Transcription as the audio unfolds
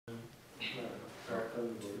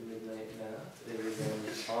welcome to Midnight Math. It is an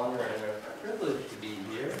honor and a privilege to be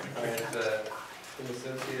here. I've been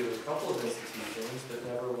associated with a couple of institutions, but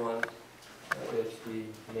never one with the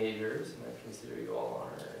majors, and I consider you all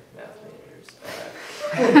honorary math majors.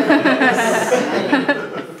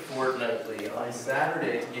 Fortnightly on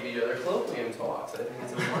Saturday to give you other colloquium talks. I think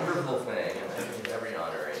it's a wonderful thing, and I think every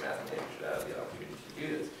honorary math major should have the opportunity to do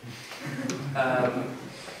this.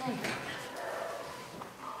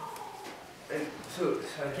 So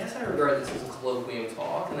I guess I regard this as a colloquium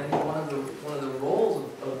talk, and I think one of the roles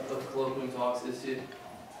of colloquium talks is to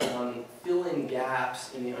fill in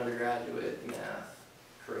gaps in the undergraduate math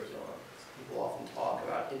curriculum. People often talk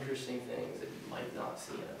about interesting things that you might not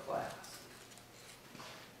see in a class.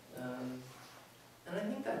 And I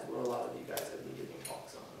think that's what a lot of you guys have been giving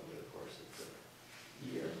talks on over the course of the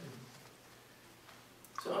year.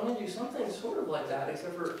 So I'm going to do something sort of like that,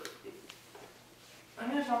 except for I'm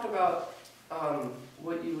going to talk about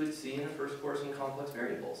what you would see in the first course in complex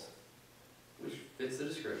variables, which fits the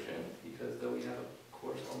description, because though we have a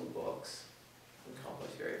course on the books in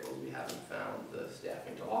complex variables, we haven't found the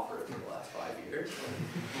staffing to offer it in the last 5 years.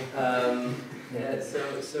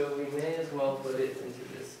 So we may as well put it into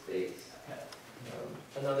this space.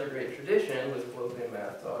 Another great tradition with colloquium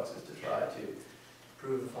math talks is to try to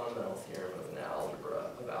prove the fundamental theorem of algebra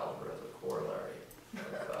as a corollary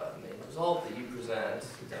of the main result that you present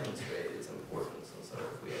to demonstrate its importance. And so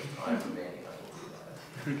if we have time remaining, I will do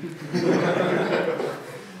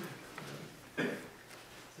that.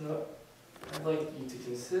 So I'd like you to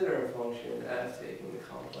consider a function as taking the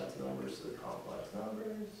complex numbers to the complex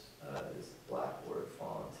numbers. This blackboard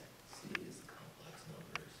font, C is the complex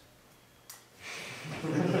numbers.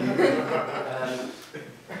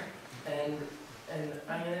 And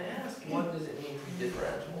I'm going to ask, what does it mean to be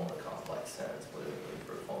differentiable in a complex sense? What does it mean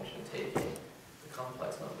for a function taking the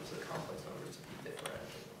complex numbers to the complex numbers to be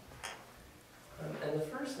differentiable? And the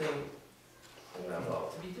first thing,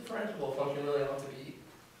 well, to be differentiable, a function really ought to be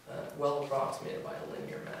well approximated by a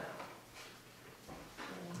linear map.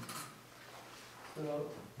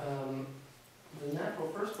 So the natural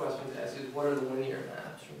first question to ask is, what are the linear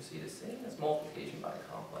maps from C to C? That's multiplication by a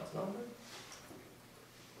complex number.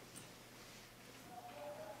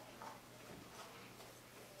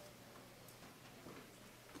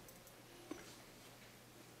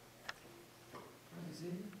 Z.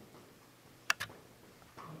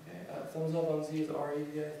 Okay, thumbs up on Z is R e to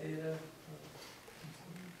the I theta.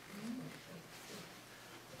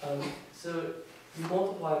 So you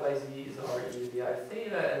multiply by Z is R e to the I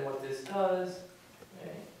theta, and what this does,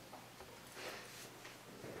 okay,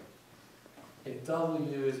 if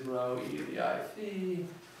W is rho e to the I phi,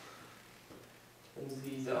 then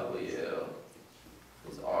ZW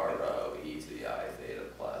is R rho e to the I theta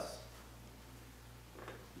plus.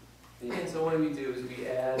 And so what we do is we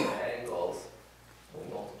add angles, and we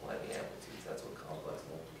multiply the amplitudes. That's what complex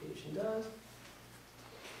multiplication does.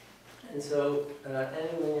 And so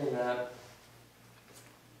any linear map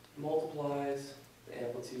multiplies the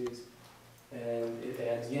amplitudes, and it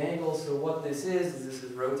adds the angles. So what this is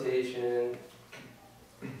rotation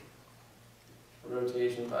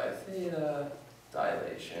by theta,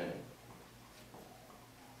 dilation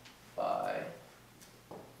by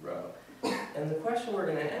rho. And the question we're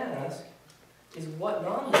going to ask is, what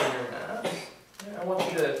nonlinear maps? I want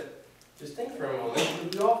you to just think for a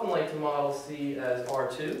moment. We often like to model C as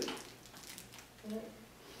R2.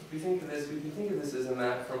 If we think of this, we can think of this as a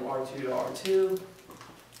map from R2 to R2.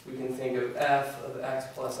 We can think of f of x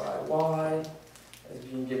plus iy as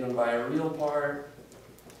being given by a real part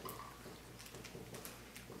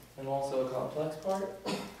and also a complex part.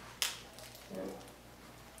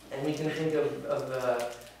 And we can think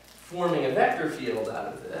of forming a vector field out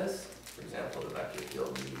of this, for example, the vector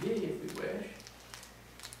field UV, if we wish.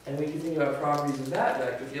 And we can think about properties of that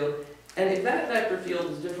vector field. And if that vector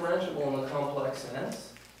field is differentiable in the complex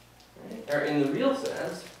sense, right, or in the real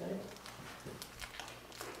sense, right,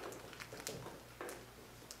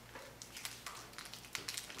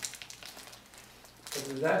 if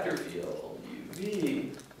the vector field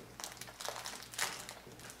UV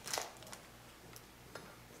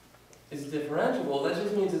is differentiable, that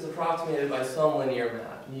just means it's approximated by some linear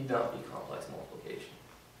map. It need not be complex multiplication.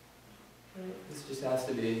 Right? This just has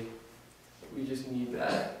to be, we just need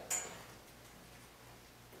that.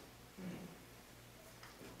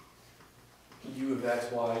 U of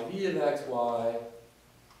xy, v of xy,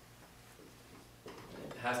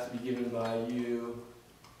 it has to be given by u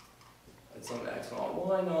at some x naught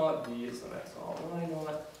y naught, v at some x naught y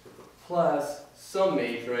naught, plus some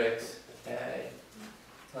matrix A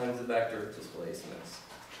times the vector of displacements.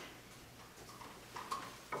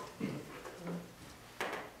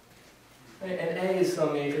 Right, and A is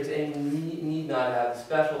some matrix. A need not have the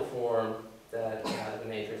special form that the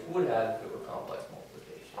matrix would have if it were complex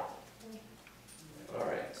multiplication. All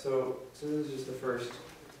right, so this is just the first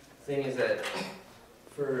thing, is that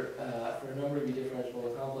for a number to be differentiable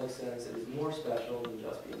in a complex sense, it is more special than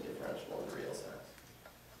just being differentiable in a real sense.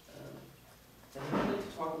 And I'd like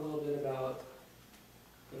to talk a little bit about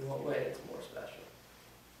in what way it's more special.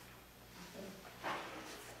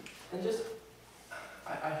 And just,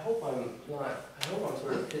 I hope I'm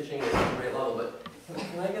sort of pitching this at the right level, but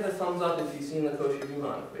can I get a thumbs up if you've seen the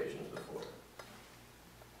Cauchy-Riemann equations before?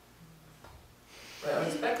 Right, I'm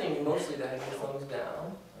expecting you mostly to have your thumbs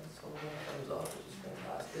down. So thumbs up, which is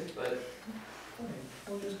fantastic, but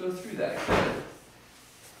we'll just go through that.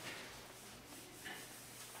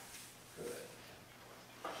 Good.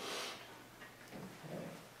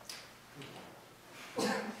 So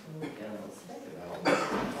again, let's think about what it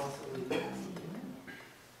possibly could mean.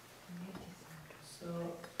 So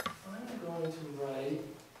I'm going to write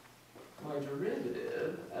my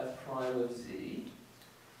derivative f prime of z.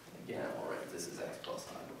 Again, I'll write this as x plus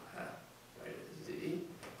I, write it as z.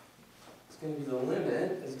 It's going to be the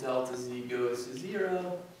limit as delta z goes to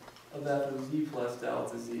 0 of f of z plus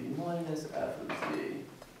delta z minus f of z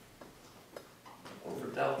over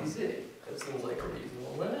delta z. That seems like a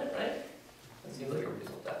reasonable limit, right? That seems like a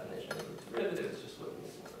reasonable definition of the derivative. It's just what it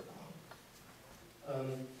means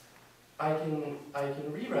in I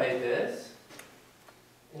can rewrite this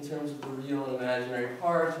in terms of the real and imaginary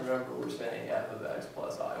parts. Remember, we're saying f of x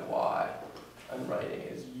plus iy. I'm writing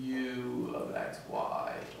as u of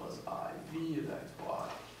xy plus iv of xy.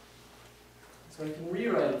 So I can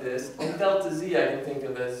rewrite this. And delta z I can think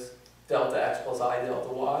of as delta x plus I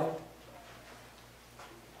delta y.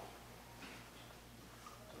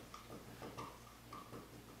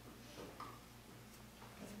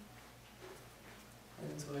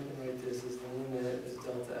 And so I can write this as the limit as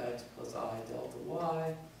delta x plus I delta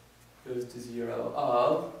y goes to 0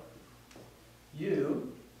 of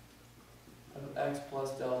u of x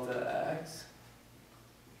plus delta x,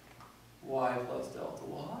 y plus delta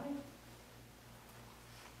y,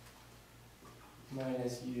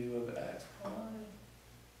 minus u of x y,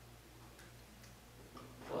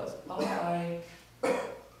 plus I,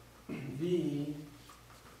 v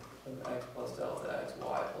of x plus delta x,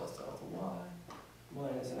 y plus delta y,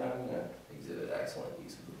 minus, and I'm going to exhibit excellent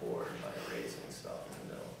use of the board by erasing stuff in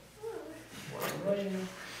the middle. What I'm writing,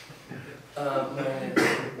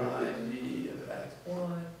 minus iv of x,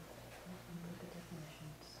 y,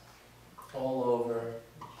 all over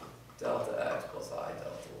delta x plus I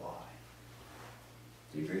delta y.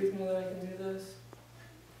 Do you agree with me that I can do this?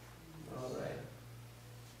 All right.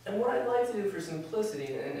 And what I'd like to do for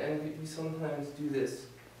simplicity, and we sometimes do this,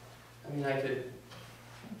 I mean,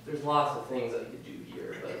 there's lots of things I could do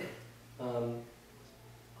here, but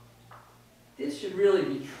this should really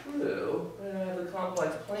be true. I have a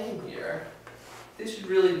complex plane here. This should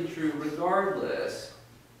really be true regardless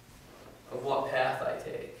of what path I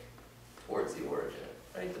take towards the origin.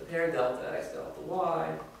 Right? The pair delta x delta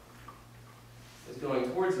y is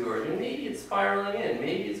going towards the origin. Maybe it's spiraling in.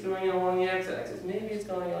 Maybe it's going in along the x-axis. Maybe it's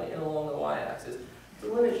going in along the y-axis. The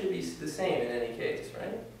limit should be the same in any case,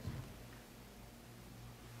 right?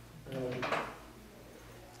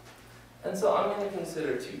 And so I'm going to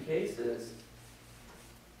consider two cases.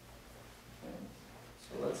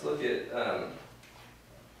 So let's look at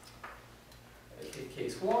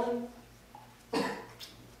case 1.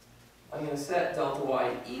 I'm going to set delta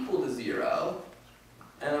y equal to 0,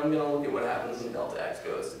 and I'm going to look at what happens when delta x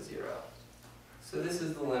goes to 0. So this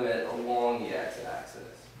is the limit along the x-axis.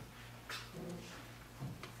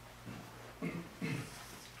 I'm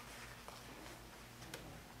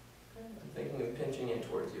thinking of pinching in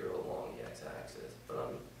towards 0 along the x-axis, but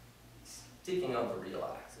I'm sticking on the real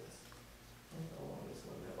axis along this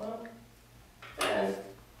limit. Well, and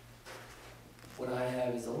what I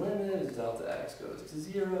have is a limit as delta x goes to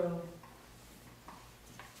 0,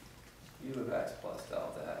 u of x plus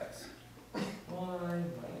delta x y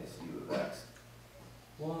minus u of x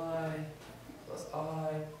y plus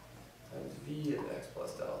I times v of x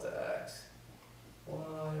plus delta x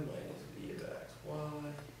y minus v of x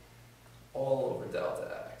y all over delta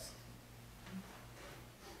x.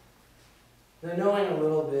 Now, knowing a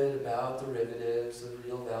little bit about derivatives of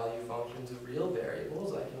real value functions of real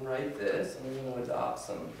variables, I can write this, and I'm going to adopt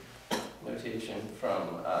some notation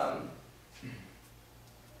from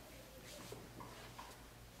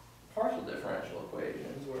partial differential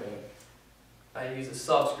equations, where I use a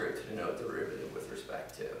subscript to denote the derivative with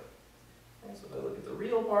respect to. And so if I look at the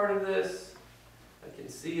real part of this, I can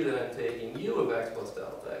see that I'm taking u of x plus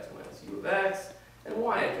delta x minus u of x, And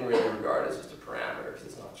y I can really regard as just a parameter because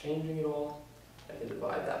it's not changing at all. I can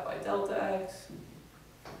divide that by delta x.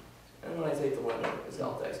 And when I take the limit as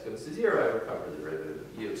delta x goes to 0, I recover the derivative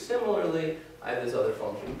of u. Similarly, I have this other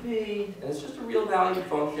function b, and it's just a real valued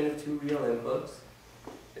function of two real inputs.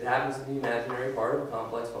 It happens to be imaginary part of a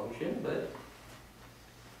complex function, but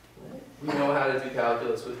we know how to do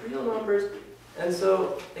calculus with real numbers. And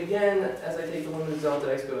so, again, as I take the limit as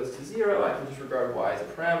delta x goes to 0, I can just regard y as a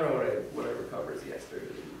parameter, what I recover is the x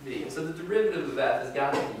derivative of v. And so the derivative of f has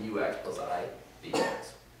got to be ux plus I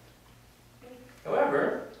bx.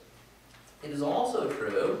 However, it is also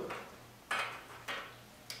true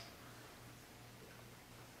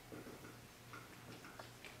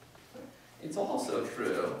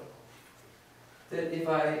that if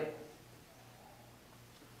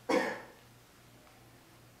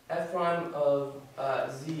f prime of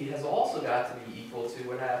z has also got to be equal to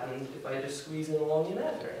what happens if I just squeeze in along the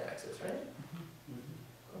imaginary axis, right?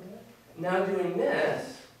 Okay. Now doing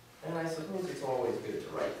this, and I suppose it's always good to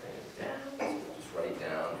write things down, so we'll just write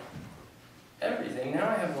down everything. Now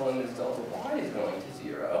I have the limit as delta y is going to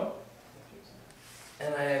 0,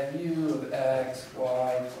 and I have u of x,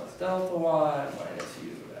 y plus delta y minus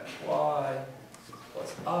u of x, y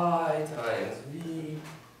plus I times v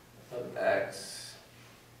of x,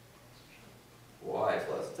 y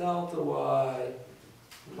plus delta y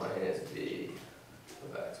minus v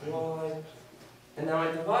of x, y. And now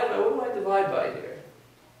I divide by, what do I divide by here?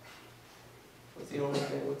 What's the only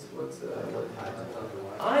thing,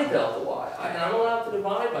 I delta y. And I'm allowed to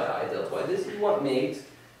divide by I delta y. This is what makes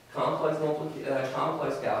complex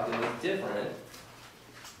calculus different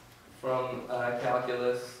from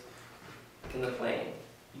calculus in the plane.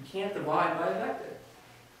 You can't divide by a vector,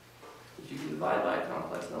 but you can divide by a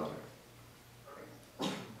complex number.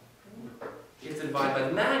 You have to divide by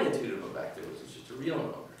the magnitude of a vector, which is just a real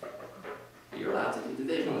number. But you're allowed to do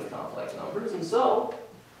division with complex numbers, and so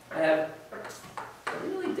I have a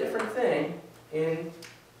really different thing in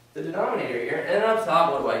the denominator here. And up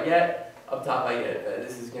top, what do I get? Up top I get,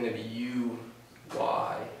 this is going to be u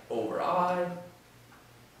y over I.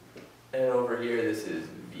 And over here, this is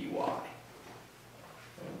vy.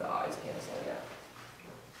 And the i's canceling out.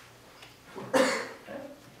 Okay.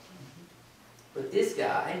 But this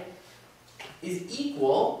guy is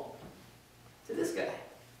equal to this guy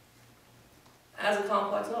as a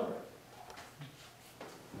complex number.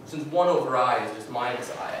 Since 1 over I is just minus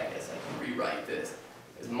I guess I can rewrite this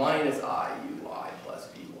as minus I uy plus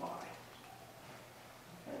vy.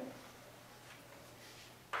 Okay.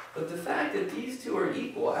 But the fact that these two are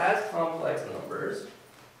equal as complex numbers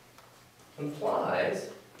implies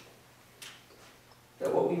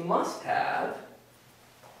that what we must have,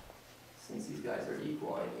 since these guys are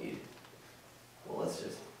equal, I need, well, let's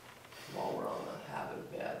just, while we're on the habit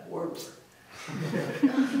of bad word work,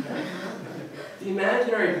 the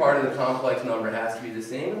imaginary part of the complex number has to be the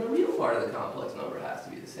same, and the real part of the complex number has to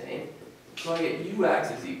be the same. So I get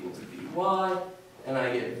ux is equal to vy, and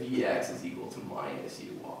I get vx is equal to minus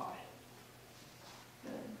uy.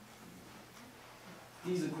 Okay.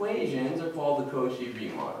 These equations are called the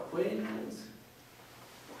Cauchy-Riemann equations.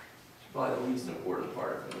 Probably the least important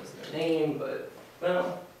part of them is their name, but,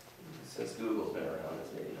 well, since Google's been around,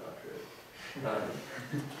 it's maybe not true.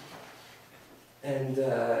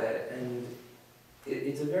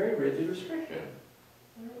 It's a very rigid restriction.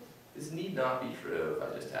 This need not be true if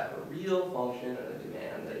I just have a real function and I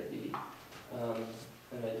demand that it be,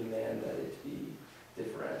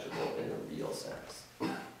 differentiable in the real sense.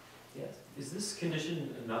 Yes. Is this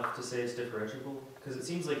condition enough to say it's differentiable? Because it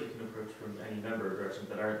seems like it can approach from any number of directions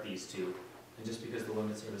that aren't these two. And just because the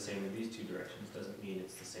limits are the same in these two directions doesn't mean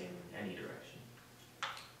it's the same in any direction.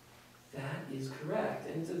 That is correct,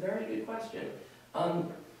 and it's a very good question.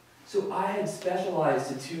 So I had specialized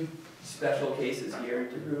to two special cases here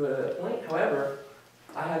to prove a point. However,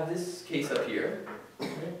 I have this case up here.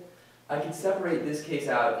 Okay? I could separate this case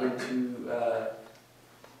out into,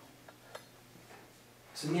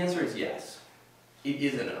 so the answer is yes. It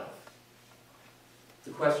is enough.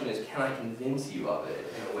 The question is, can I convince you of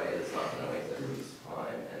it in a way that's not going to waste everybody's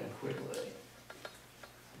time and quickly?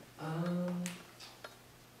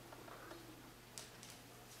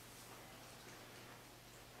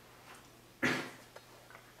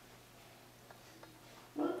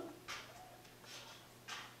 Well,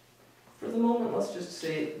 for the moment, let's just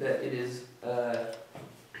say that it is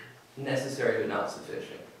necessary but not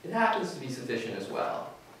sufficient. It happens to be sufficient as well.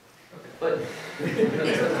 But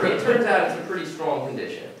it turns out it's a pretty strong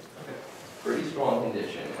condition. Pretty strong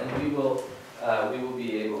condition, and we will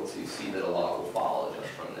be able to see that a lot will follow just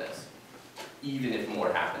from this, even if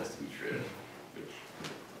more happens to be true, which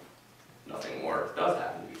nothing more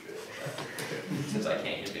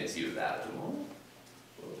pursue that at the moment.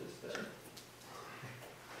 We'll just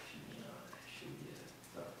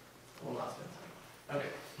we'll not spend time. Okay.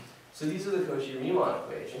 So these are the Cauchy-Riemann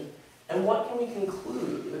equations. And what can we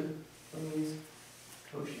conclude from these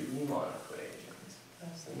Cauchy-Riemann equations?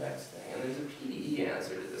 That's the next thing. And there's a PDE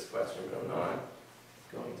answer to this question, but I'm not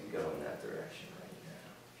going to go in that direction right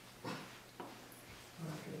now. I'm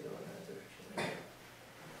not going to go in that direction right now.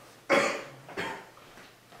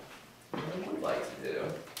 What I would like to do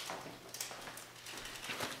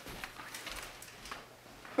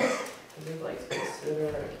is I'd like to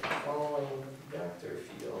consider the following vector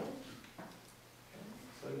field.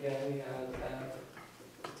 So again, we have f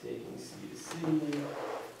taking c to c, and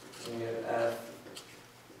we have f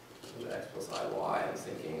with x plus iy. I'm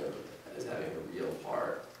thinking of as having a real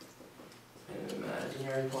part and an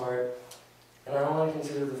imaginary part. And I want to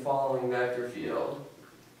consider the following vector field.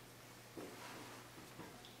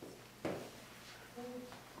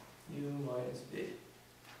 U minus v.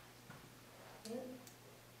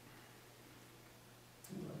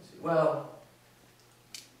 Well,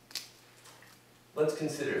 let's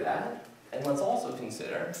consider that, and let's also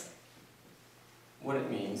consider what it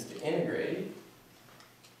means to integrate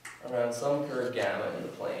around some curve gamma in the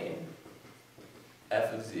plane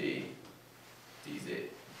f of z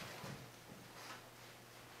dz.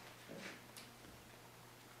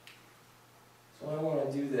 So I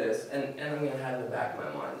want to do this, and I'm going to have in the back of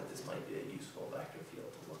my mind that this might be a useful vector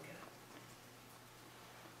field to look at.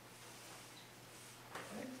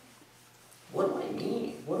 Okay. What do I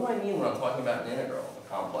mean? What do I mean when I'm talking about an integral of a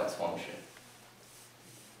complex function?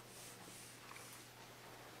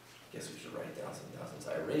 I guess we should write down some now since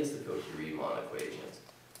I erased the Cauchy-Riemann equations.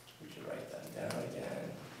 We should write that down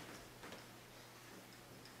again.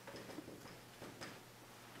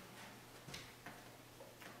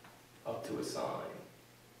 Up to a sign.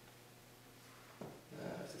 I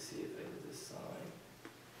have to see if I did this sign.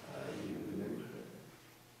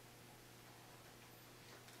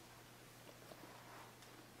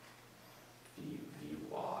 U.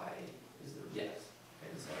 Vy is the, yes,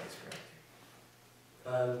 okay, the sign is correct.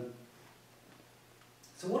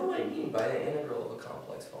 So what do I mean by the integral of a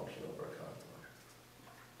complex function over a contour?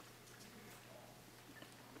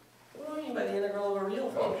 What do I mean by the integral of a real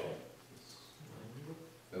function?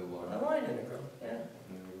 A line integral, yeah.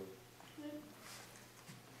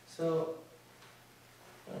 So,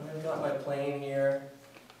 I've got my plane here,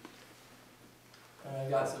 and I've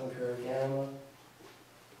got some curve gamma.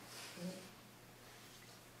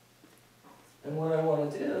 And what I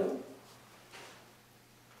want to do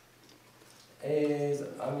is,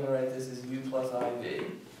 I'm going to write this as u plus iv.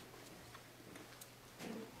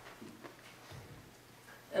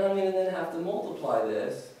 And I'm going to then have to multiply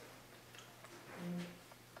this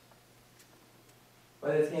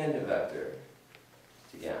by the tangent vector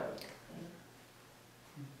to gamma,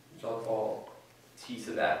 which I'll call t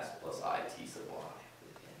sub x plus I t sub y. The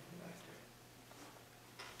tangent vector.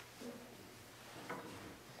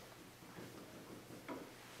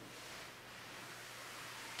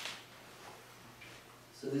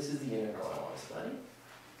 So this is the integral I want to study.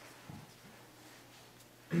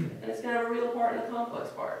 And it's going to have a real part and a complex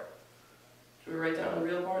part. Should we write down the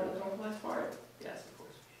real part and the complex part? Yes, of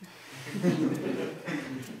course.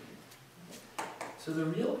 So the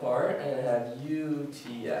real part, I'm going to have u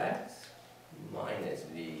tx minus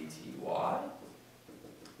v ty.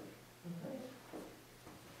 Okay.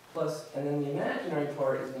 Plus, and then the imaginary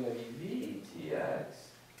part is going to be v tx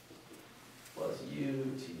plus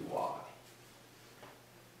u ty.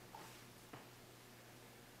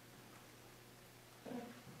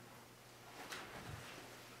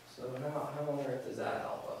 So how on earth does that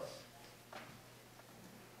help us?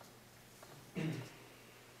 I'm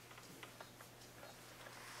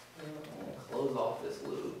going to close off this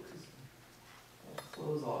loop.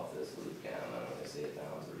 Close off this loop gamma, and I'm going to say it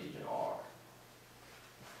down as the region R.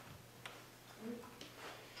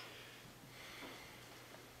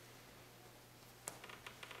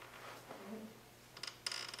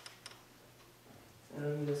 And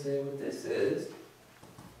I'm going to say what this is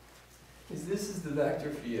this is the vector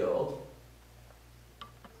field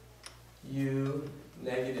u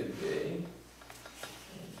negative v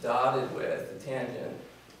dotted with the tangent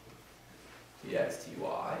tx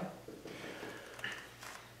ty.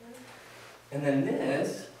 And then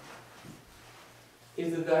this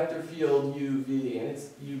is the vector field uv, and it's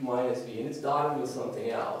u minus v, and it's dotted with something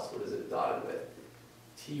else. What is it dotted with?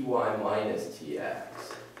 Ty minus tx.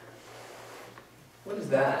 What is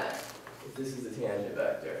that, if this is the tangent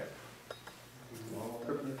vector?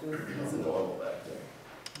 It's a normal vector.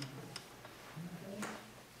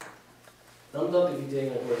 Thumbs up if you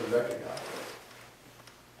take a course of vector calculus.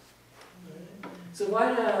 if I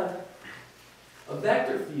have a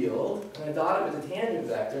vector field, and I dot it with a tangent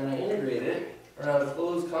vector, and I integrate it around a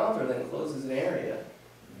closed contour that encloses an area,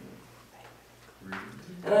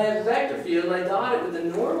 and I have a vector field, and I dot it with a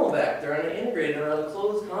normal vector, and I integrate it around a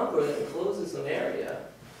closed contour that encloses some area,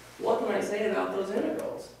 what can I say about those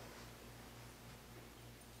integrals?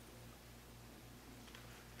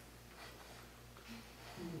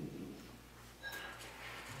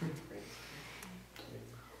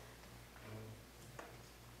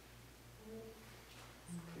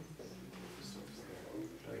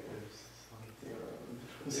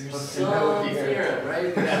 Some theorem,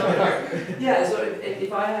 right? Yeah. So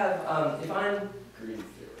if I have if I'm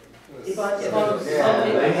taking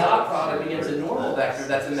a dot product against a normal vector,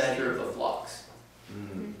 that's a measure of the flux,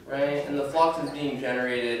 right? And the flux is being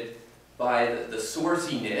generated by the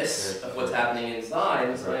sourciness of what's happening inside,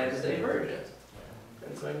 and so I have a divergence.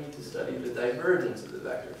 And so I need to study the divergence of the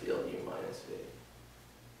vector field U minus V.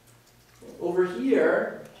 Over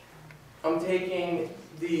here, I'm taking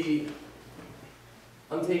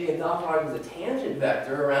a dot product with a tangent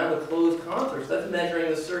vector around a closed contour, so that's measuring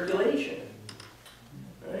the circulation.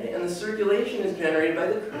 Right? And the circulation is generated by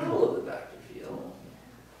the curl of the vector field.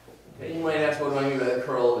 Okay, you might ask, what do I mean by the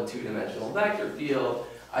curl of a two-dimensional vector field?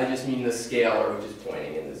 I just mean the scalar, which is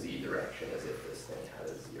pointing in the z direction, as if this thing had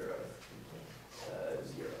a z direction.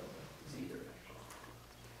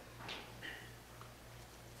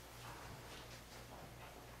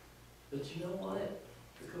 But you know what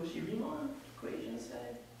the Cauchy-Riemann equations say?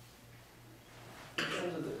 In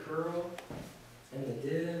terms of the curl and the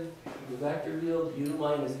div, the vector field u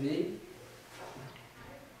minus v.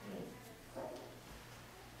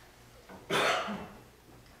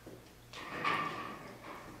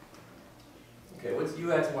 Okay, what's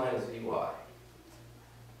ux minus vy?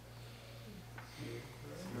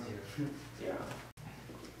 0.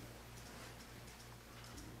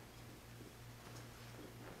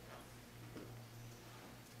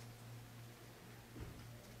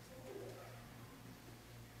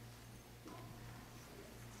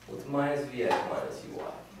 What's minus vx minus uy?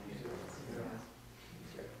 0.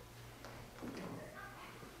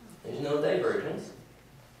 There's no divergence,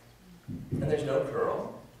 and there's no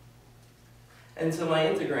curl, and so my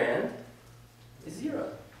integrand is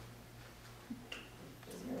 0.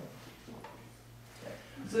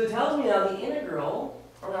 So it tells me now the integral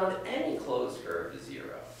around any closed curve is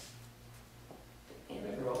 0. The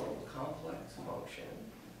integral of a complex function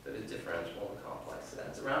that is differentiable in a complex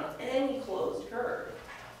sense around any closed curve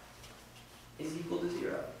is equal to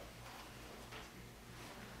 0.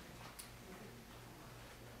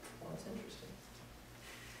 Well, that's interesting.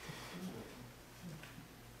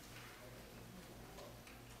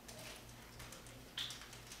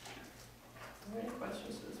 Are there any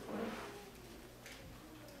questions at this point?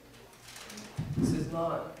 This is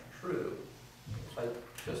not true if I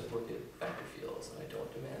just look at vector fields and I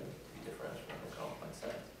don't demand them to be differentiable in a complex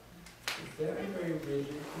sense. It's a very, very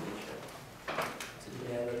rigid condition to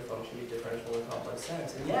demand that a function be differentiable in a complex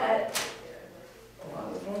sense. And yet, a lot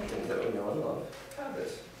of the functions that we know and love have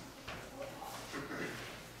this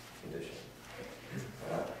condition.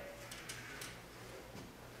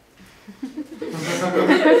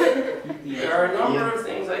 There are a number of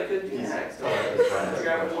things I could do next. So I was trying to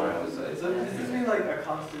figure out which one I was saying. So does this mean like a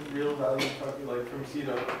constant real value function, like from C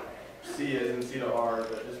to C as in C to R,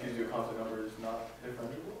 that just gives you a constant number is not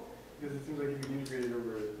differentiable? Because it seems like if you integrate it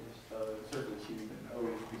over a surface, you can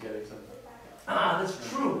always be getting something. Ah, that's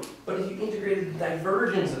true. But if you integrated the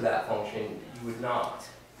divergence of that function, you would not.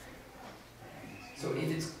 So if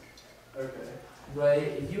it's, Okay. right,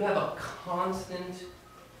 if you have a constant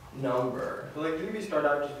number, But like, didn't we start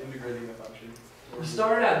out just integrating the function? you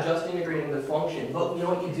started out just integrating the function, but you know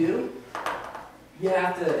what you do? You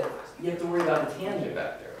have to worry about the tangent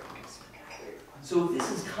vector. So if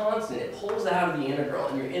this is constant, it pulls out of the integral,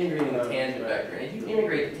 and you're integrating the tangent vector. And if you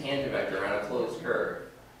integrate the tangent vector around a closed curve,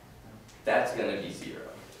 that's going to be 0.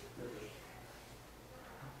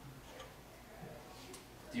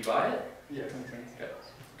 Do you buy it? Yeah, makes sense. Okay.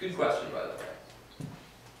 Good question, by the way.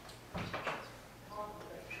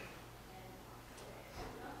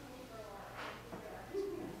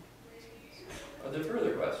 Are there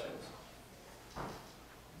further questions?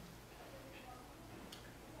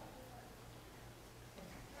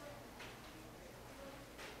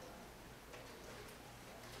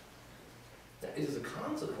 Now, it is a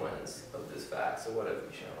consequence of this fact, so what have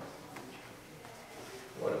we shown?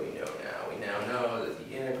 What do we know now? We now know that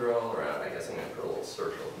the integral around, I guess I'm going to put a little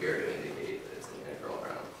circle here to indicate that it's an integral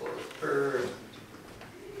around a closed curve.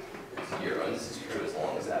 It's 0, and this is true as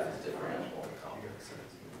long as f is differentiable in a complex sense.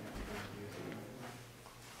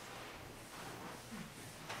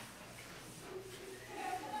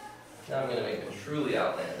 I'm going to make a truly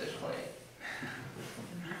outlandish claim.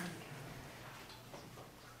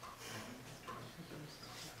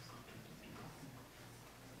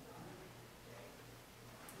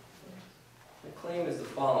 The claim is the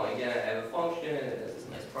following. Again, I have a function, it has this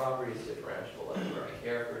nice property, it's differentiable everywhere I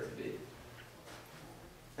care for it to be.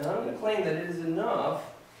 And I'm going to claim that it is enough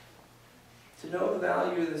to know the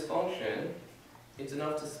value of this function. It's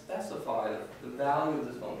enough to specify the value of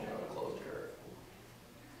this function on a closed curve.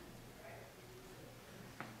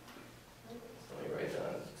 So let me write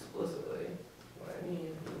down explicitly what I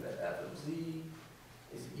mean, that f of z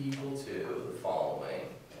is equal to the following.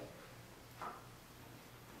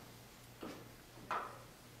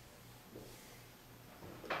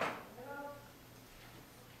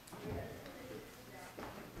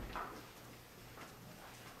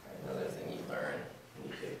 Another thing you learn when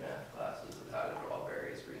you take math classes is how to draw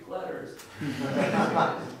various Greek letters.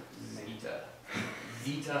 Zeta.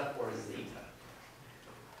 Zeta or zeta.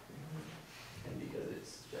 And because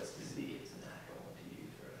it's just z, it's an acronym to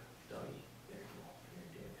use for a dummy variable.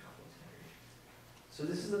 So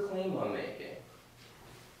this is the claim I'm making.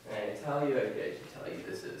 And I tell you, I should tell you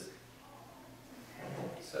this is.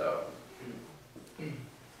 So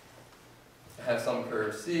I have some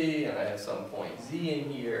curve C and I have some point Z in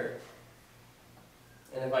here.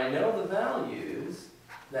 And if I know the values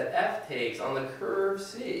that f takes on the curve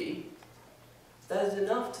C, that is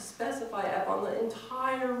enough to specify f on the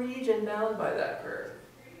entire region bound by that curve.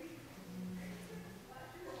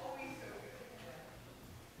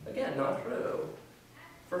 Again, not true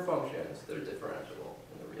for functions that are differentiable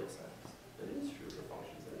in the real sense. But it is true for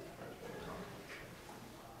functions that are differentiable in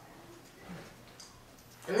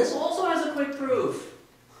the And this also has a quick proof.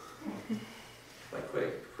 By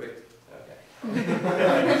quick, okay.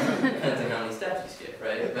 Depends on how many steps you skip,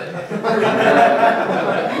 right? But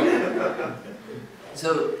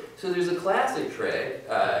so there's a classic trick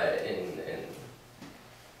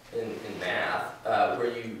in math where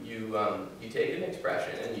you take an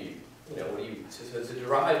expression and to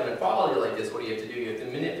derive an equality like this, what do you have to do? You have to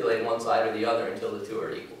manipulate one side or the other until the two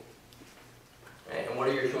are equal. Right? And what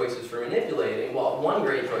are your choices for manipulating? Well, one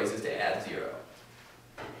great choice is to add 0.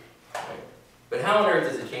 Right? But how on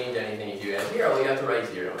earth does it change anything if you add 0? Well, you have to write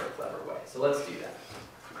 0 in a clever way. So let's do that.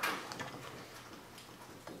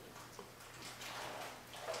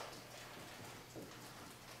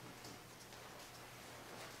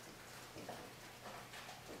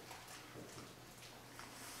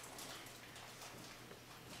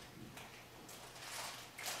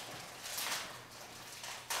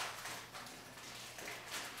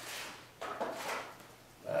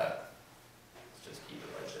 Let's just keep it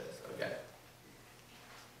like this, okay?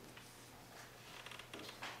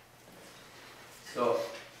 So,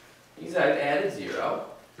 these I've added 0,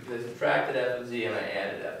 because I subtracted f of z and I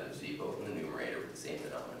added f of z, both in the numerator with the same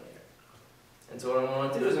denominator. And so what I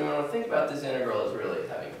want to do is I want to think about this integral as really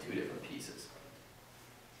having two different pieces.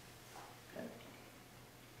 Okay.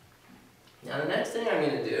 Now the next thing I'm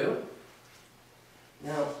going to do,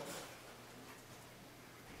 now,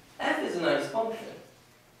 f is a nice function.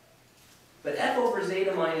 But f over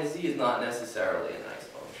zeta minus z is not necessarily a nice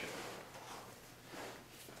function.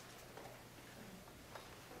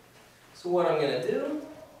 So what I'm going to do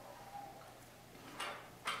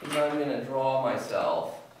is I'm going to draw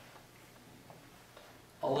myself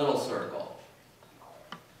a little circle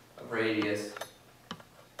of radius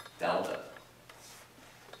delta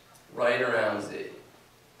right around z.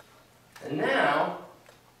 And now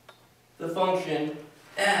the function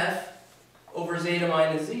f over zeta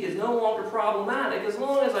minus z is no longer problematic as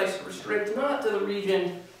long as I restrict not to the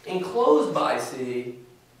region enclosed by c,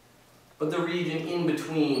 but the region in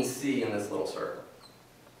between c and this little circle.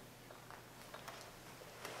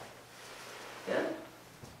 Yeah?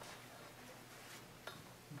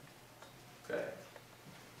 Okay.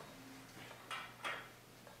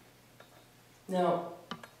 Now,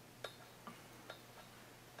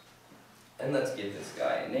 and let's give this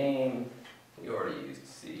guy a name. We already used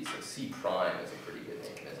C, so C prime is a pretty good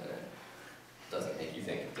name, isn't it? Doesn't make you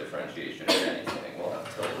think of differentiation or anything. We'll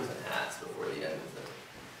have tildes and hats before the end of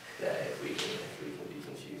the day if we can be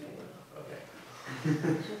confusing enough. Okay.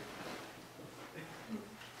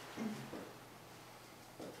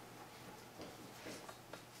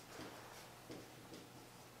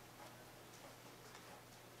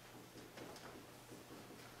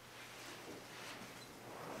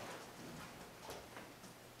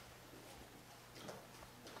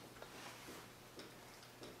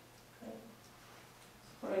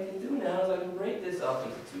 What I can do now is I can break this up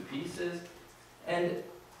into two pieces, and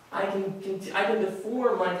I can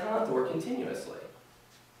deform my contour continuously.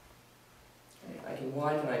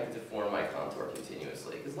 Why can I deform my contour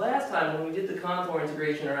continuously? Because last time when we did the contour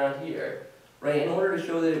integration around here, right, in order to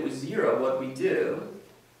show that it was 0, what we do,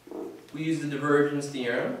 we use the divergence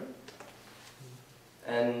theorem,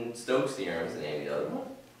 and Stokes' theorem is the name of the other one.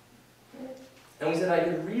 And we said I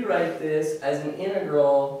could rewrite this as an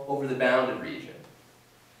integral over the bounded region.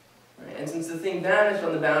 Right? And since the thing vanished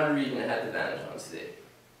on the bounded region, it had to vanish on C.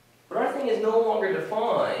 But our thing is no longer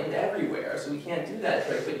defined everywhere, so we can't do that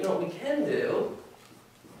trick. But you know what we can do?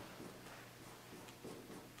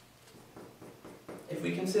 If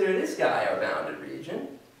we consider this guy our bounded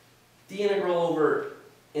region, the integral over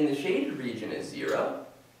in the shaded region is 0.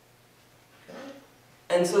 Okay.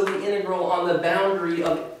 And so the integral on the boundary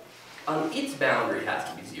on its boundary has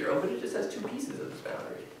to be 0, but it just has two pieces of this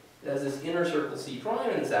boundary. It has this inner circle C prime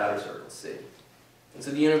and this outer circle C. And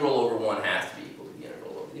so the integral over one has to be equal to the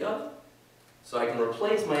integral over the other. So I can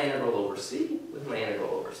replace my integral over C with my integral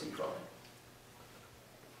over C prime.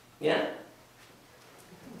 Yeah?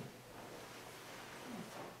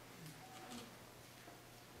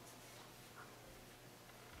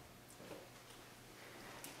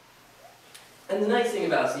 And the nice thing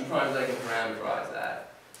about C prime is I can parameterize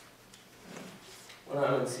that. When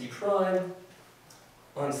I'm on C prime,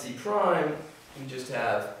 we just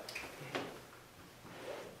have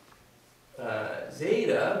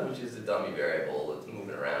zeta, which is the dummy variable that's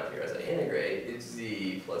moving around here as I integrate, it's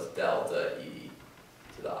z plus delta e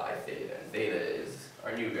to the I theta. And theta is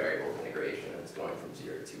our new variable of integration, and it's going from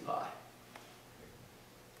 0 to 2 pi.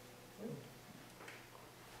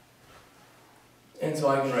 And so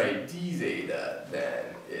I can write d zeta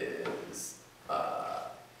then is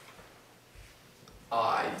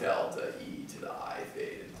I delta e to the I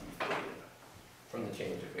theta d theta from the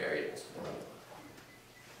change of variables formula.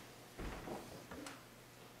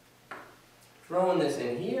 Throwing this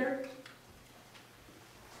in here,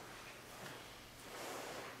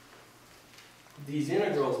 these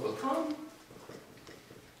integrals become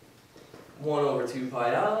 1 over 2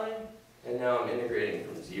 pi I, and now I'm integrating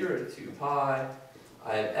from 0 to 2 pi.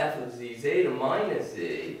 I have f of z zeta minus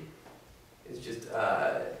z is just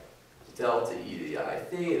delta e to the I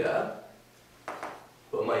theta,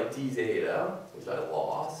 but my d zeta, which I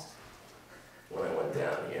lost when I went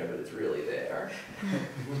down here, but it's really there.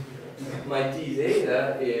 My d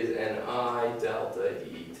zeta is an I delta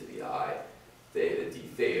e to the I theta d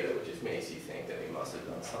theta, which just makes you think that we must have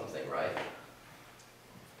done something right.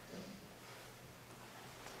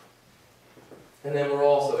 And then we're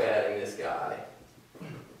also adding this guy,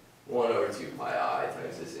 1 over 2 pi I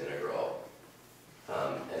times this integral.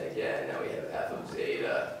 And again, now we have f of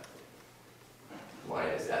zeta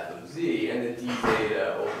minus f of z, and the d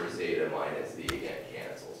zeta over zeta minus z again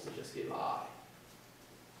cancels to just give I.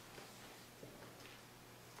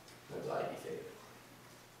 There's I d theta.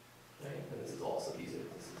 Right? And this is also this is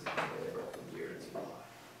an integral from 0 to 2 pi.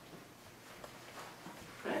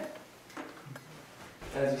 Okay?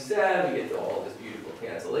 As we said, we get to all this beautiful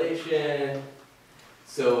cancellation.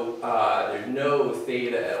 So there's no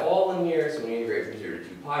theta at all in here, so when you integrate from 0 to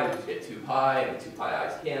 2 pi, we just get 2 pi, and the 2 pi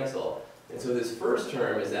i's cancel. And so this first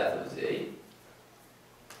term is f of z,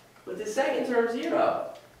 but the second term is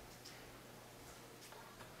 0.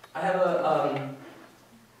 I have a,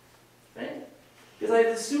 right? Because I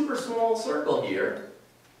have this super small circle here,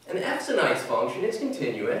 and f's a nice function, it's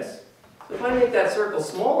continuous. So if I make that circle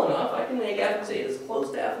small enough, I can make f of z as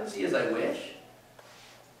close to f of z as I wish.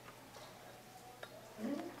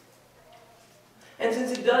 And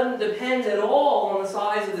since it doesn't depend at all on the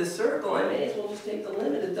size of this circle, I may as well just take the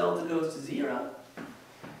limit as delta goes to 0.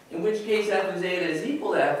 In which case f of zeta is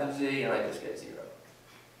equal to f of z, and I just get 0.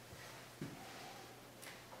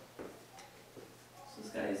 So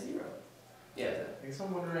this guy is 0. Yeah. I guess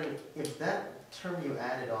I'm wondering if that term you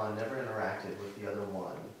added on never interacted with the other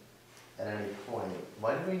one at any point,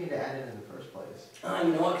 why did we need to add it in the first place?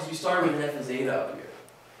 You know what? Because we started with an f of zeta up here.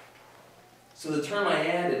 So the term I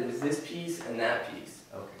added was this piece and that piece.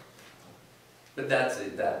 Okay. But that's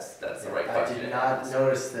it. That's the right question. I did not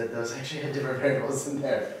notice that those actually had different variables in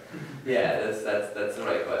there. Yeah, that's the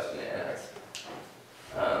right question to ask.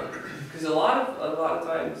 Because a lot of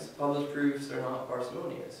times published proofs are not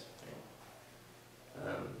parsimonious.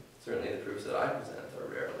 Certainly the proofs that I present are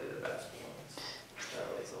rarely the best ones. So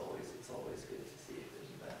it's always good to see if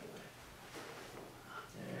there's a better way.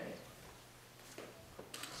 All right.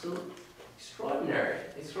 So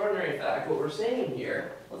extraordinary fact. What we're saying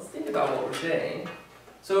here. Let's think about what we're saying.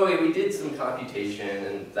 So we did some computation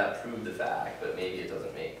and that proved the fact, but maybe it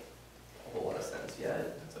doesn't make a whole lot of sense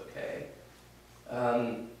yet. That's okay.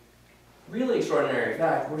 Really extraordinary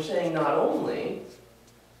fact. We're saying not only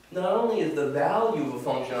not only is the value of a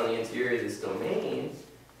function on the interior of this domain,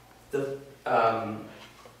 the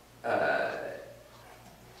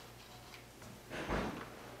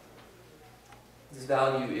this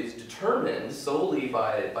value is determined solely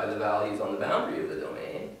by the values on the boundary of the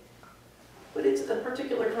domain, but it's a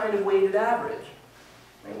particular kind of weighted average.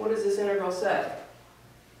 Right? What does this integral say?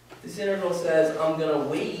 This integral says I'm going to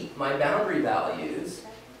weight my boundary values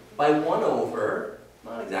by 1 over,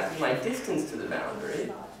 not exactly my distance to the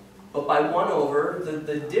boundary, but by 1 over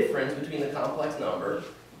the difference between the complex number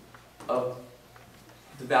of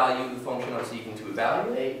the value of the function I'm seeking to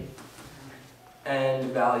evaluate and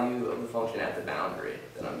the value of the function at the boundary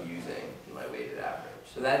that I'm using in my weighted average.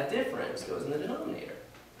 So that difference goes in the denominator.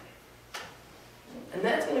 And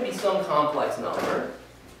that's going to be some complex number.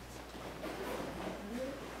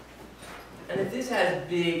 And if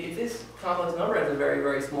this complex number has a very,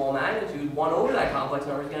 very small magnitude, 1 over that complex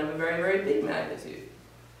number is going to have a very, very big magnitude.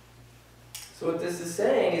 So what this is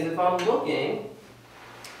saying is if I'm looking,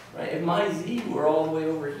 right, if my z were all the way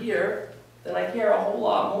over here, then I care a whole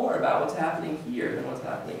lot more about what's happening here than what's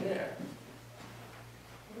happening there.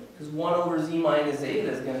 Because 1 over z minus zeta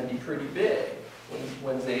is going to be pretty big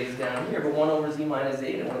when zeta is down here, but 1 over z minus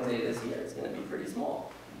zeta when zeta is here is going to be pretty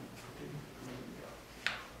small.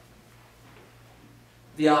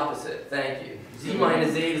 The opposite, thank you. Z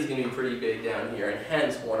minus zeta is going to be pretty big down here, and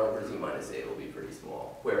hence 1 over z minus zeta will be pretty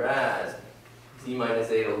small. Whereas z minus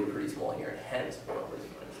zeta will be pretty small here, and hence 1 over z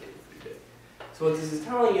minus zeta is pretty big. So what this is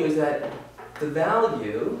telling you is that the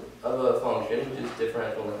value of a function, which is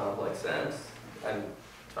differential in the complex sense, I'm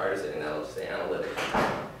tired of saying that, I'll just say analytic.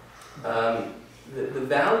 The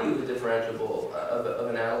value of a differentiable, of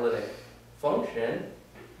an analytic function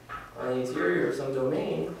on the interior of some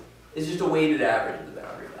domain is just a weighted average of the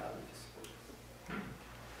boundary values. A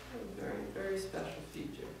very, very special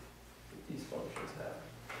feature that these functions have.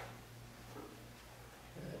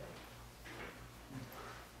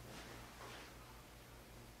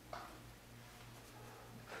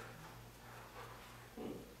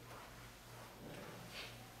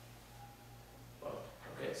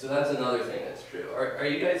 Okay, so that's another thing that's true. Are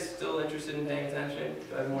you guys still interested in paying attention?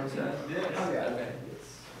 Do I have more to say? Yeah. Oh, yeah. Okay.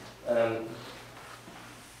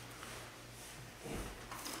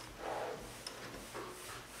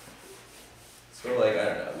 So like, I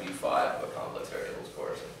don't know, week 5 of a complex variables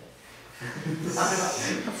course, I think.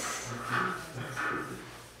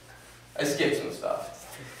 I skipped some stuff.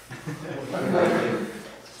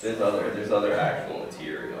 There's other actual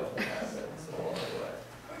material that happens along the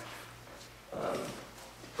way.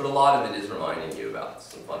 But a lot of it is reminding you about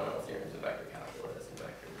some fundamental theorems of vector calculus and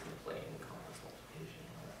vectors and plane and complex multiplication.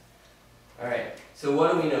 All right, so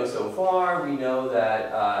what do we know so far? We know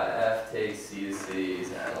that f takes c to c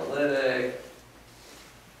is analytic.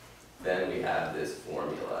 Then we have this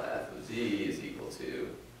formula f of z is equal to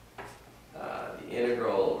the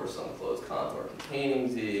integral over some closed contour containing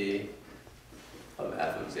z of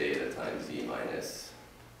f of zeta times z minus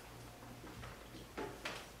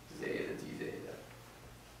zeta d zeta.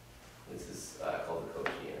 This is called the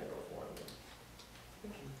Cauchy integral formula.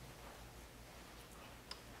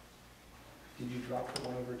 Did you drop the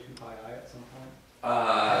 1 over 2 pi I at some point?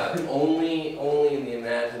 Only in the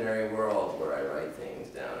imaginary world where I write things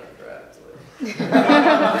down incorrectly.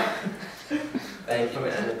 Thank you, So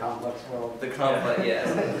it's in the man. complex world. The complex, yes,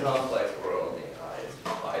 the complex world, the I is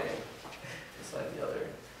hiding, just like the other,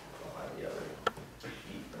 behind the other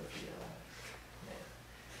sheet of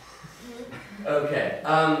the. Okay.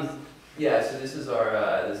 Yeah. So this is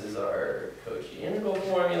our Cauchy integral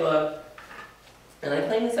formula, and I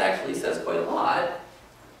claim this actually says quite a lot.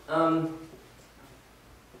 Right.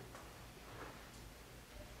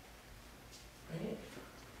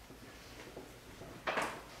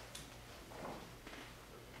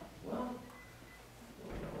 Well,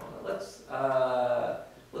 let's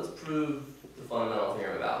prove the fundamental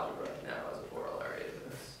theorem of algebra now as a corollary to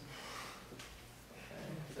this. Okay,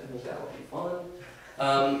 so I think that will be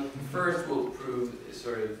fun. First, we'll prove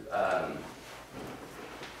sort of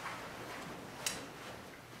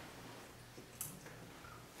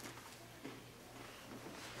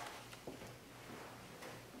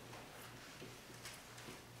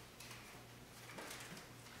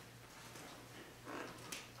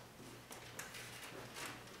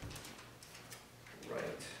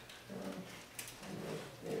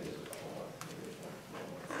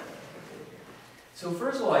So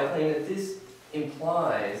first of all, I claim that this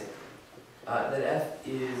implies that f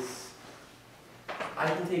is, I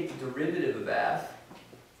can take the derivative of f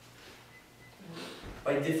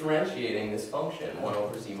by differentiating this function, 1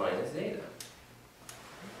 over z minus zeta.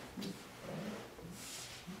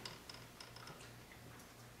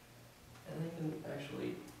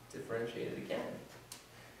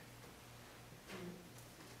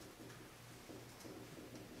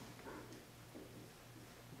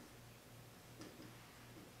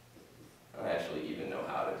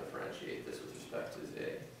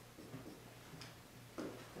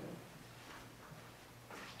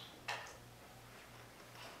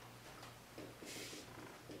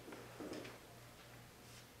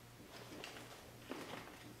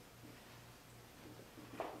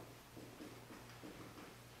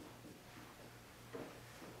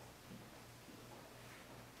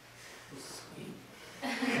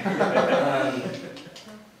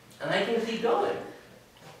 keep going.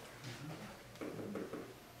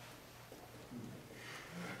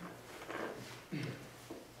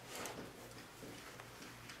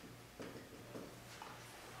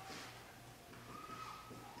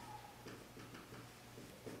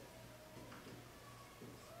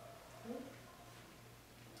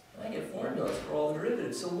 I get formulas for all the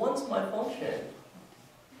derivatives. So once my function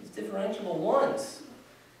is differentiable once,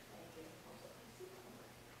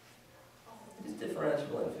 it is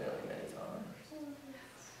differentiable infinitely many times.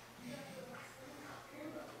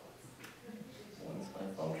 Once my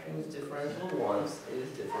function is differentiable once, it is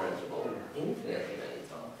differentiable infinitely many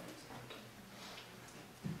times.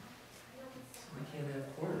 So we can't have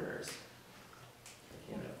corners. I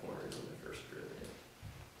can't have corners in the first derivative.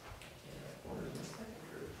 I can't have corners in the second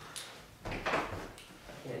derivative.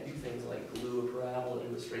 I can't do things like glue a parabola to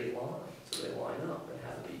a straight line so they line up and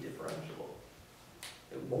have it be differentiable.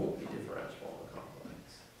 It won't be differentiable in the complex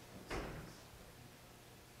sense.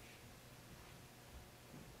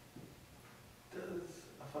 Does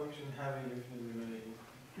a function having infinitely many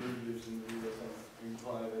derivatives in the real sense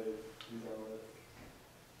imply that it is analytic?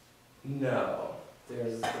 No.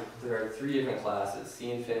 There are three different classes: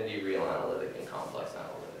 C infinity, real analytic, and complex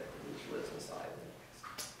analytic, which lives inside the next.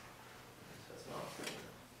 So it's not true.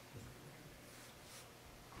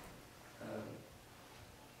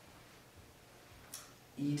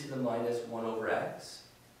 E to the minus 1 over x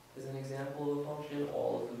is an example of a function,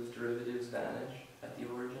 all of whose derivatives vanish at the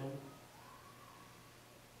origin.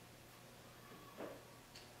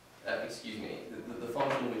 Excuse me, the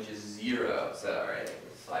function which is 0, so, right,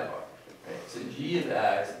 sidebar. Right. So g of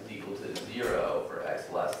x is equal to 0 for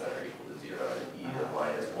x less than or equal to 0, and e to the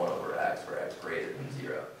minus 1 over x for x greater than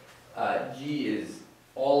 0. G is,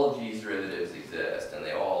 all of g's derivatives exist, and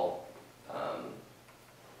they all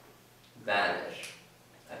vanish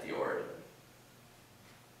at the origin.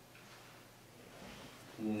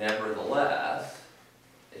 Nevertheless,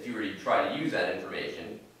 if you were to try to use that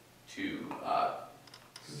information to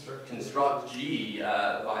construct G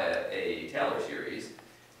via a Taylor series,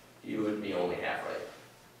 you would be only half right.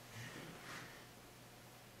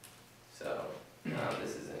 So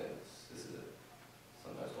this is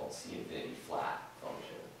sometimes called C infinity flat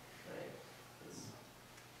function, right?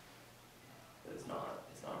 It's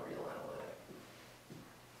not real analytic.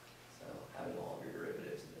 So having all of your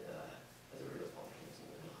derivatives as a real function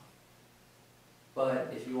isn't enough.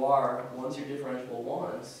 But if you are, once you're differentiable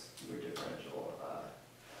once, you're differentiable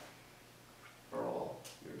for all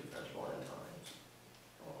your differentiable n times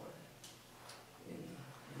in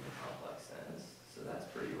the complex sense. So that's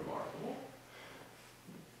pretty remarkable.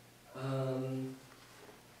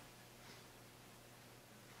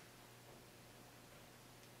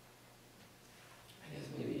 I guess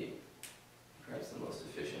maybe perhaps the most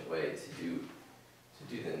efficient way to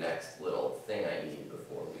do the next little thing I need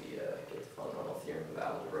before we get to fundamental theorem of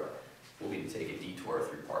algebra will be to take a detour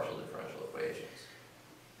through partial differential equations.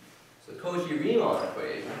 So Cauchy-Riemann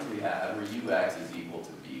equations we have where ux is equal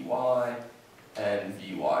to vy and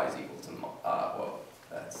vy is equal to, well,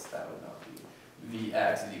 that would not be,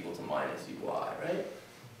 vx is equal to minus uy, right?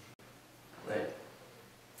 Right.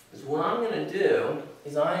 So what I'm going to do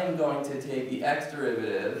is I am going to take the x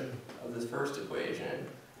derivative of this first equation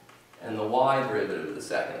and the y derivative of the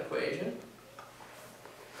second equation,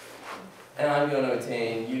 and I'm going to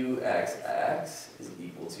obtain uxx is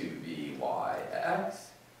equal to vyx,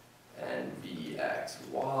 and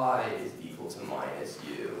vxy is equal to minus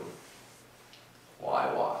uyy.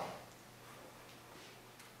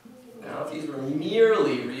 Now, if these were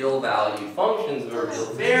merely real valued functions of a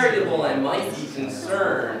real variable, I might be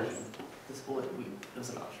concerned. This bullet, it was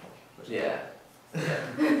an optional. Yeah.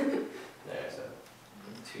 There's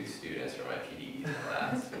two students from my PDE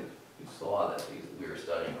class who saw this because we were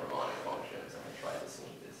studying harmonic functions, and I tried to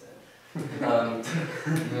sneak this in.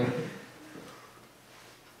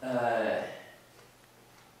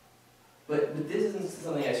 But this is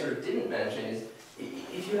something I sort of didn't mention, is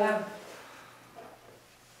if you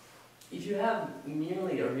have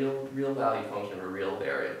merely a real value function of a real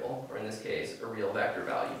variable, or in this case, a real vector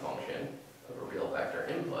value function of a real vector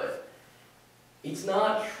input, it's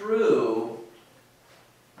not true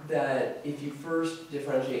that if you first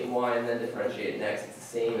differentiate in y and then differentiate in x, it's the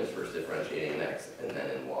same as first differentiating in x and then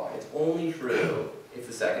in y. It's only true if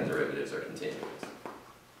the second derivatives are continuous.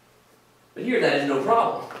 But here, that is no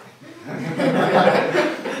problem.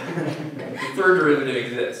 The third derivative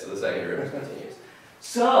exists, so the second derivative continues.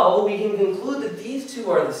 So we can conclude that these two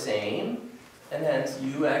are the same, and hence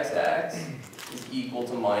uxx is equal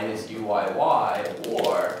to minus uyy,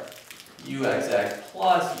 or uxx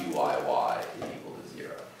plus uyy is equal to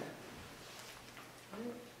 0.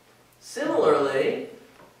 Similarly,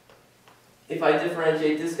 if I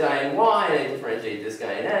differentiate this guy in y and I differentiate this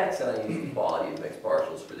guy in x, and I use the equality of mixed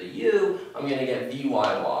partials for the u, I'm going to get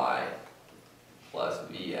vyy plus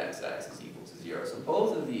vxx is equal to 0. So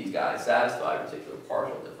both of these guys satisfy a particular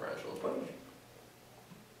partial differential equation.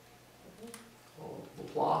 Called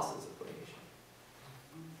Laplace's equation.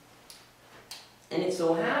 And it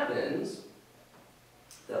so happens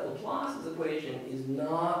that Laplace's equation is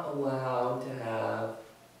not allowed to have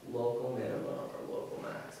local minimum or local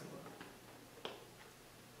maximum.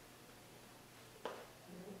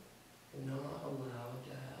 You're not allowed to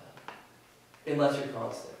have, unless you're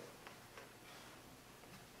constant.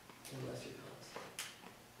 Unless you're constant.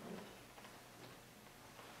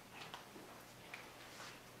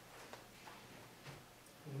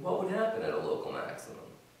 And what would happen at a local maximum?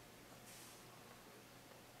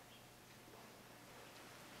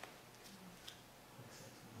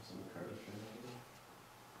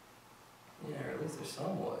 Yeah, or at least there's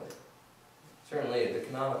some way. Certainly the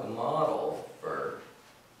canonical model for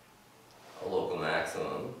a local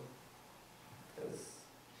maximum is,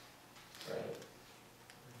 right?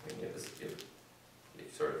 I mean, you have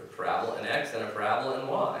sort of a parabola in x and a parabola in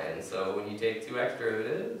y, and so when you take two x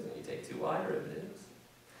derivatives and you take two y derivatives,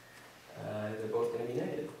 they're both going to be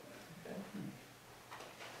negative. Okay?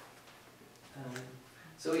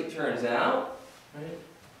 So it turns out, right?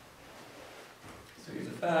 So here's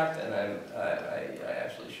a fact, and I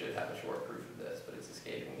actually should have a short proof of this, but it's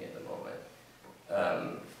escaping me at the moment.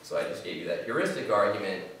 So I just gave you that heuristic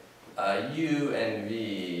argument. U and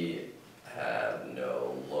V have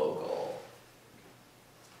no local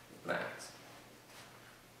max.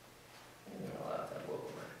 You're not allowed to have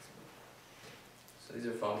local max. So these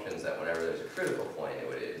are functions that whenever there's a critical point,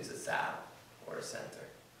 it's a saddle or a center.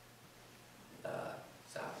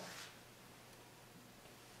 Saddle.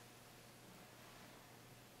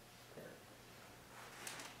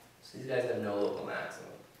 So these guys have no local maximum.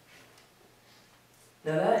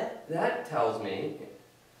 Now that tells me,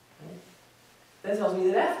 that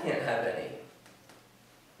F can't have any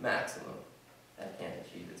maximum. F can't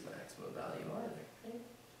achieve its maximum value either. Right?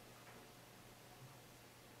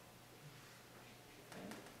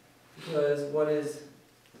 Because what is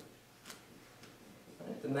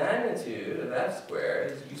the magnitude of F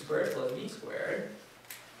squared is u squared plus v squared.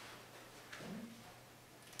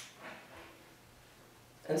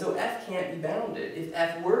 And so F can't be bounded. If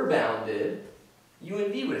F were bounded, U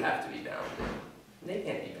and V would have to be bounded. And they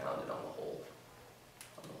can't be bounded on the whole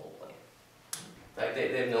plane. In fact,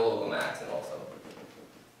 they have no local max, and also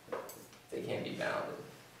they can't be bounded.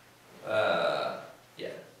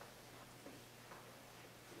 Yeah.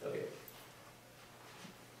 Okay.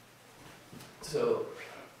 So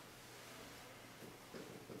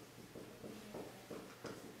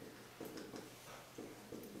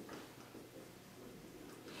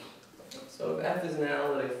if F is an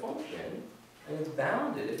analytic function, and it's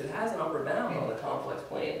bounded, if it has an upper bound on the complex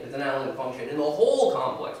plane, if it's an analytic function in the whole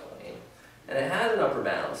complex plane, and it has an upper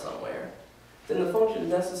bound somewhere, then the function is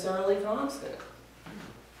necessarily constant.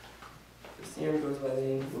 This theorem goes by the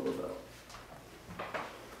name of Boulevard.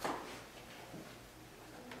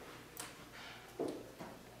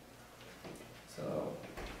 So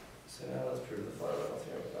now let's prove the fundamental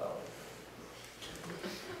theorem about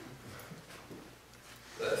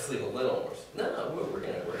let's leave a little more. No, we're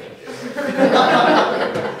gonna do it.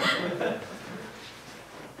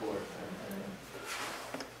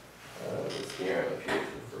 This theorem appeared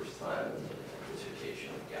for the first time in the dissertation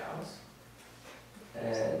of Gauss,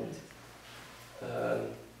 and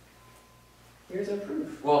here's our proof.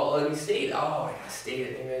 Well, let me state. Oh, I gotta state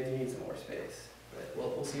it. Maybe I do need some more space. But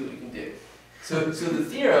we'll see what we can do. So the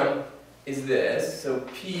theorem is this. So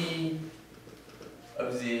P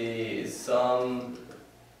of Z is some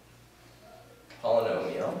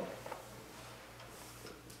polynomial.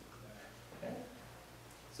 Okay.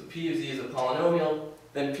 So P of Z is a polynomial,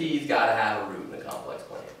 then P's got to have a root in the complex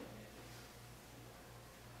plane.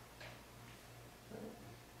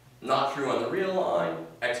 Not true on the real line.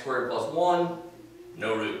 X squared plus 1,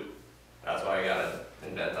 no root. That's why I got to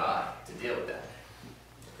invent I to deal with that.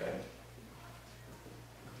 Okay.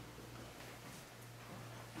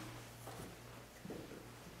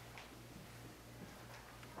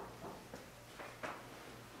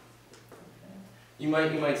 You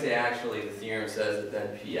might say actually the theorem says that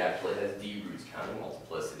then P actually has d roots counting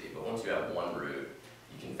multiplicity, but once you have one root,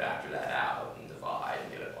 you can factor that out and divide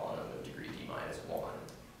and get a polynomial of degree d minus 1.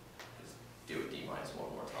 Just do it d minus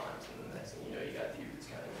 1 more times, and then the next thing you know, you got d roots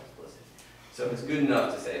counting multiplicity. So it's good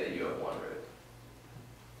enough to say that you have one root.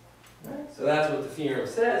 Right? So that's what the theorem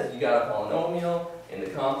says. You got a polynomial in the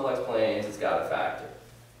complex planes, it's got a factor.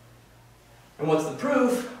 And what's the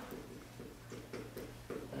proof?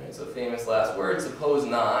 Alright, so famous last word, suppose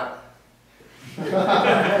not.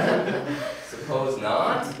 Suppose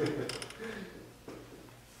not.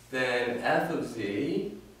 Then f of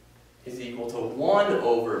z is equal to 1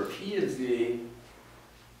 over p of z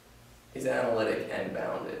is analytic and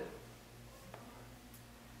bounded.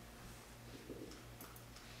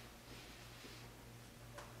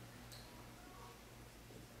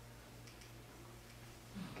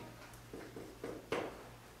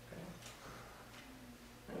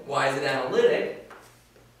 Why is it analytic?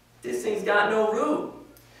 This thing's got no root,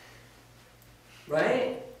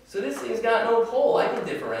 right? So this thing's got no pole. I can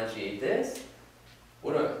differentiate this.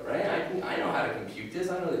 Right? I know how to compute this.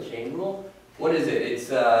 I know the chain rule. What is it? It's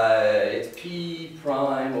p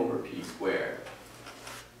prime over p squared.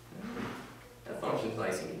 That function's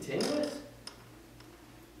nice and continuous.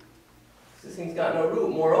 This thing's got no root.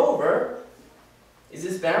 Moreover, is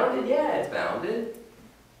this bounded? Yeah, it's bounded.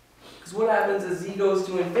 Because what happens as z goes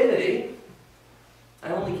to infinity? I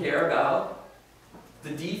only care about the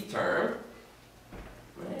dth term,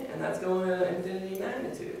 right? And that's going to infinity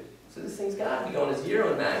magnitude. So this thing's got to be going to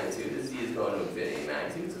 0 in magnitude. This z is going to infinity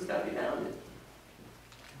magnitude, so it's got to be bounded.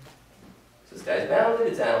 So this guy's bounded,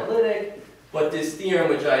 it's analytic, but this theorem,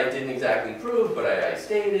 which I didn't exactly prove, but I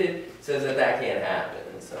stated, says that that can't happen.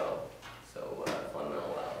 And so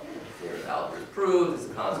fundamental theorem of algebra is proved. It's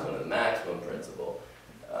a consequence of the maximum principle,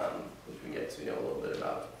 which we get to know a little bit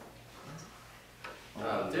about.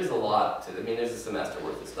 There's a lot to, there's a semester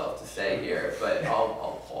worth of stuff to say here, but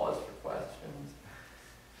I'll pause for questions.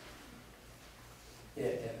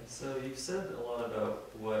 Yeah, Kevin. So you've said a lot about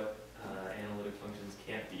what analytic functions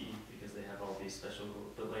can't be because they have all these special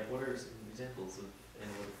rules, but like what are some examples of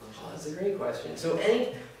analytic functions? Oh, that's a great question. So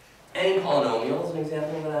any polynomial is an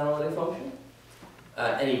example of an analytic function.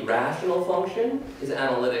 Any rational function is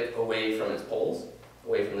analytic away from its poles,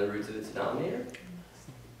 away from the roots of its denominator.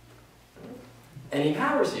 Any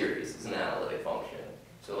power series is an analytic function.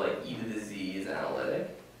 So like e to the z is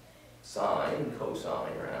analytic. Sine and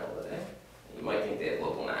cosine are analytic. You might think they have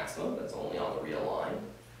local maximum, but it's only on the real line.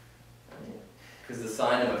 Because the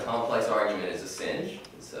sign of a complex argument is a sinh,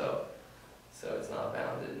 so it's not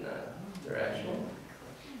bounded in that direction.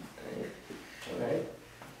 Alright.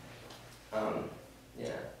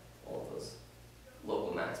 Yeah, all of those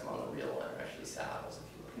local maxima on the real line are actually saddles if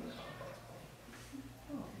you look in the complex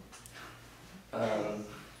plane.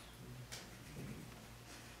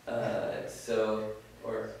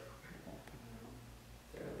 Or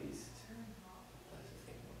they're at least,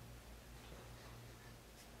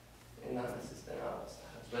 not necessarily not all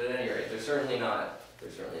saddles, but at any rate, they're certainly not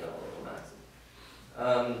local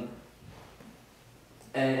maxima.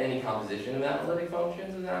 And any composition of analytic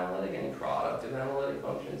functions is analytic, any product of analytic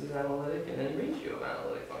functions is analytic, and any ratio of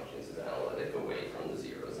analytic functions is analytic away from the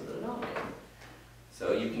zeros of the denominator.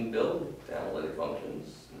 So you can build analytic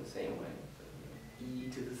functions in the same way. So, e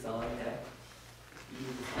to the sine x, e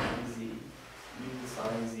to the sine z, e to the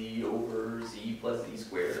sine z over z plus z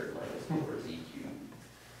squared minus 4 z cubed.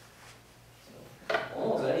 So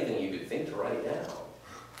almost anything you could think to write down,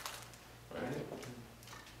 right?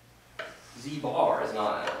 Z bar is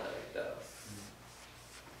not analytic though.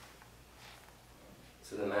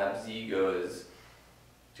 So the map Z goes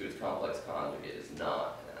to its complex conjugate is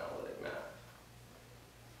not an analytic map.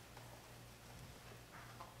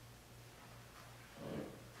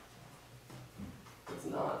 It's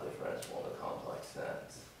not differentiable in a complex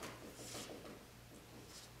sense.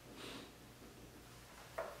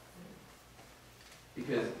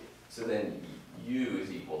 Because, so then u is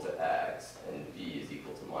equal to x and v is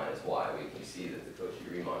equal to minus y, we can see that the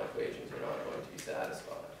Cauchy-Riemann equations are not going to be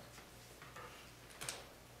satisfied.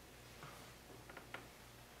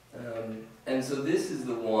 And so this is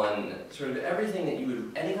the one, sort of everything that you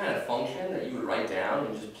would, any kind of function that you would write down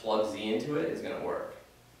and just plug z into it is going to work.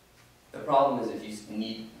 The problem is if you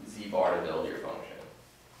need z bar to build your function.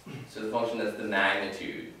 So the function that's the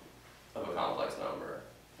magnitude of a complex number,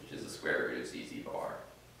 which is the square root of z bar,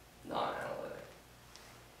 not analytic.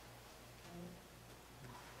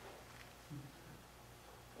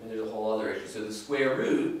 And there's a whole other issue. So the square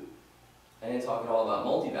root, I didn't talk at all about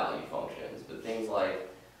multi-value functions, but things like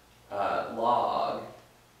log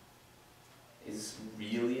is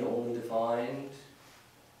really only defined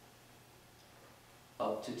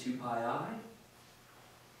up to 2 pi I.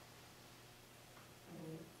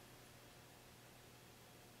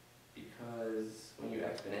 Because when you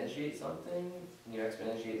exponentiate something, when you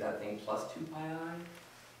exponentiate that thing plus 2 pi I,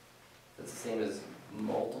 that's the same as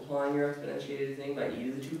multiplying your exponentiated thing by e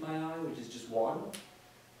to the 2 pi I, which is just 1.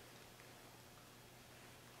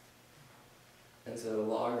 And so the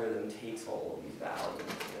logarithm takes all of value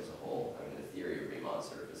as a whole. I mean, the theory of Riemann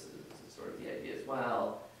surfaces is sort of the idea as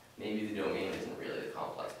well. Maybe the domain isn't really the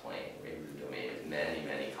complex plane. Maybe the domain is many,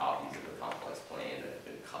 many copies of the complex plane that have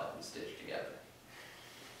been cut and stitched together.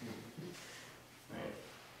 Right?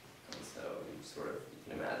 And so you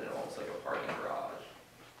can imagine it almost like a parking garage.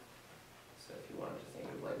 So if you wanted to think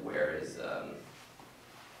of like where is, let's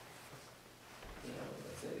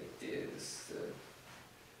say is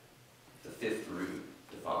the fifth root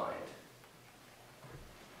defined.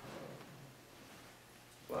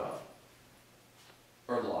 Well,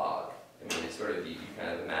 or log. I mean, it's sort of, you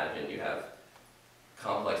kind of imagine you have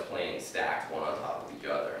complex planes stacked one on top of each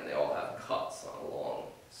other, and they all have cuts along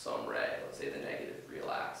some ray, let's say the negative real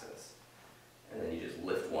axis. And then you just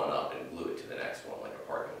lift one up and glue it to the next one like a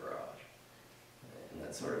parking garage. And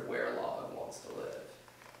that's sort of where log wants to live.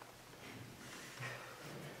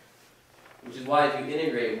 Which is why if you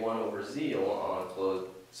integrate 1 over z on a closed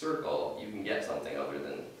circle, you can get something other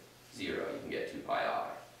than 0. You can get 2 pi I.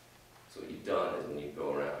 So what you've done is when you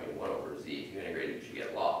go around, 1 over z, if you integrate it, you should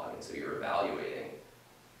get log. And so you're evaluating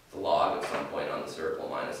the log of some point on the circle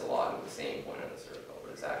minus the log of the same point on the circle.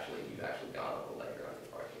 But it's actually, you've actually gone up a layer on your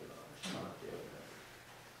parking garage.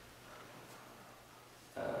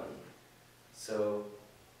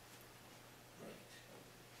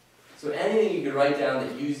 So anything you could write down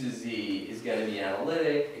that uses z is going to be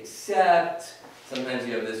analytic, except sometimes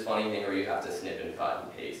you have this funny thing where you have to snip and cut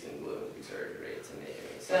and paste and glue and do surgery to make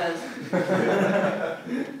it make sense.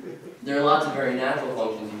 There are lots of very natural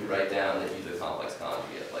functions you could write down that use a complex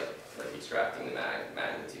conjugate, like extracting the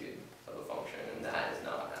magnitude of a function, and that is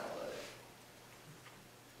not analytic.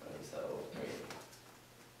 And so,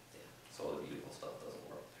 so all the beautiful stuff doesn't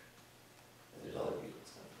work. And there's other beautiful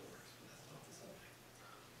stuff that works, but that's not the subject.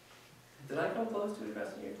 Did I come close to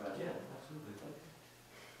addressing your question? Yeah.